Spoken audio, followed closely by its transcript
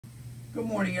Good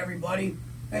morning, everybody.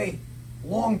 Hey,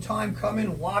 long time coming,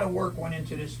 a lot of work went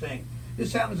into this thing.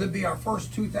 This happens to be our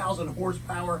first 2,000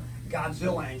 horsepower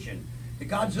Godzilla engine. The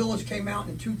Godzillas came out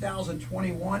in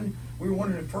 2021. We were one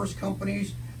of the first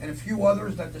companies and a few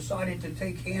others that decided to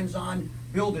take hands-on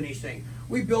building these things.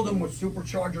 We build them with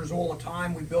superchargers all the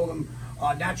time. We build them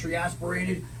naturally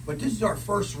aspirated, but this is our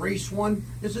first race one.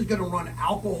 This is going to run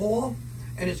alcohol,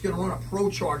 and it's going to run a Pro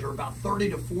Charger, about 30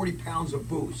 to 40 pounds of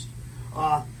boost.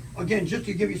 Again, just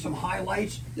to give you some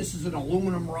highlights, this is an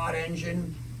aluminum rod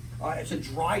engine. It's a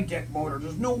dry deck motor.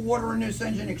 There's no water in this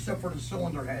engine except for the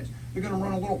cylinder heads. You're going to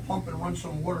run a little pump and run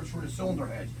some water through the cylinder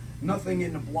heads. Nothing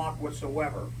in the block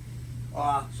whatsoever.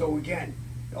 So again,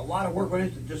 a lot of work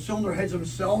went into the cylinder heads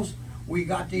themselves. We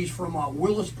got these from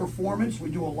Willis Performance. We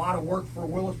do a lot of work for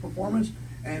Willis Performance,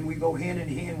 and we go hand in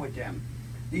hand with them.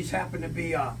 These happen to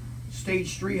be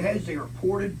stage 3 heads. They are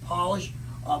ported, polished,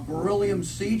 beryllium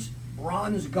seats,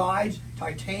 bronze guides,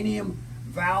 titanium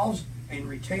valves, and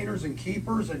retainers and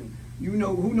keepers, and you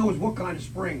know who knows what kind of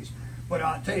springs. But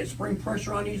I'll tell you, spring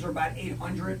pressure on these are about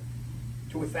 800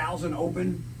 to 1,000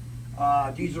 open.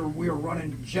 We are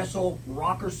running Jesel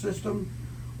rocker system.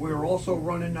 We are also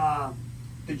running the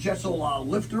Jesel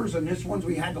lifters, and this ones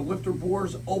we had the lifter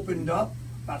bores opened up,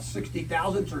 about 60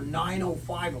 thousandths or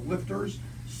 905 lifters,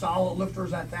 solid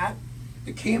lifters at that.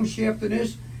 The camshaft in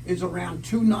this is around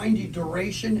 290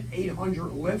 duration,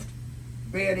 800 lift,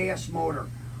 badass motor.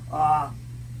 We're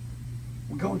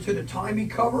going to the timing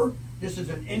cover. This is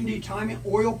an Indy timing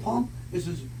oil pump.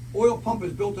 Oil pump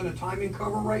is built in a timing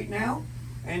cover right now,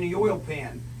 and the oil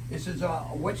pan. This is a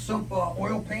wet sump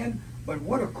oil pan, but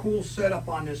what a cool setup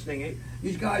on this thing.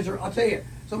 These guys are, I'll tell you,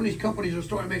 some of these companies are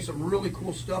starting to make some really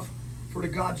cool stuff for the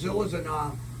Godzillas, and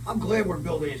I'm glad we're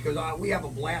building these because we have a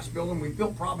blast building. We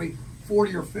built probably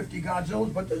 40 or 50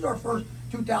 Godzillas, but this is our first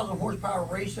 2,000 horsepower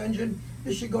race engine.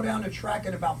 This should go down the track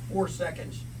in about 4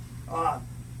 seconds.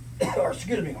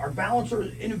 Excuse me, our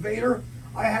balancer innovator,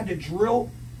 I had to drill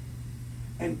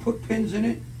and put pins in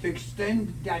it to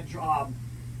extend that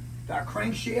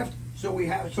crankshaft, so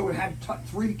it had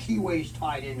 3 keyways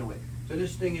tied into it. So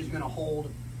this thing is going to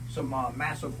hold some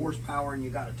massive horsepower, and you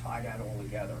got to tie that all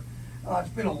together. It's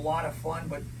been a lot of fun,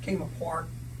 but came apart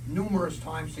numerous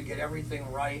times to get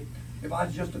everything right. If I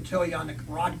was just to tell you on the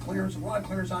rod clearance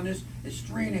on this is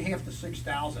 3.5 to 6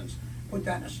 thousandths. Put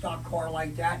that in a stock car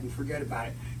like that and forget about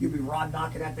it. You'll be rod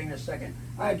knocking that thing in a second.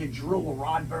 I had to drill the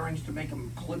rod bearings to make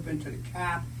them clip into the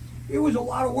cap. It was a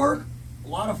lot of work, a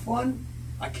lot of fun.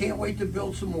 I can't wait to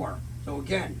build some more. So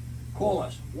again, call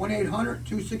us,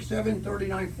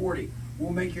 1-800-267-3940. We'll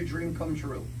make your dream come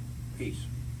true. Peace.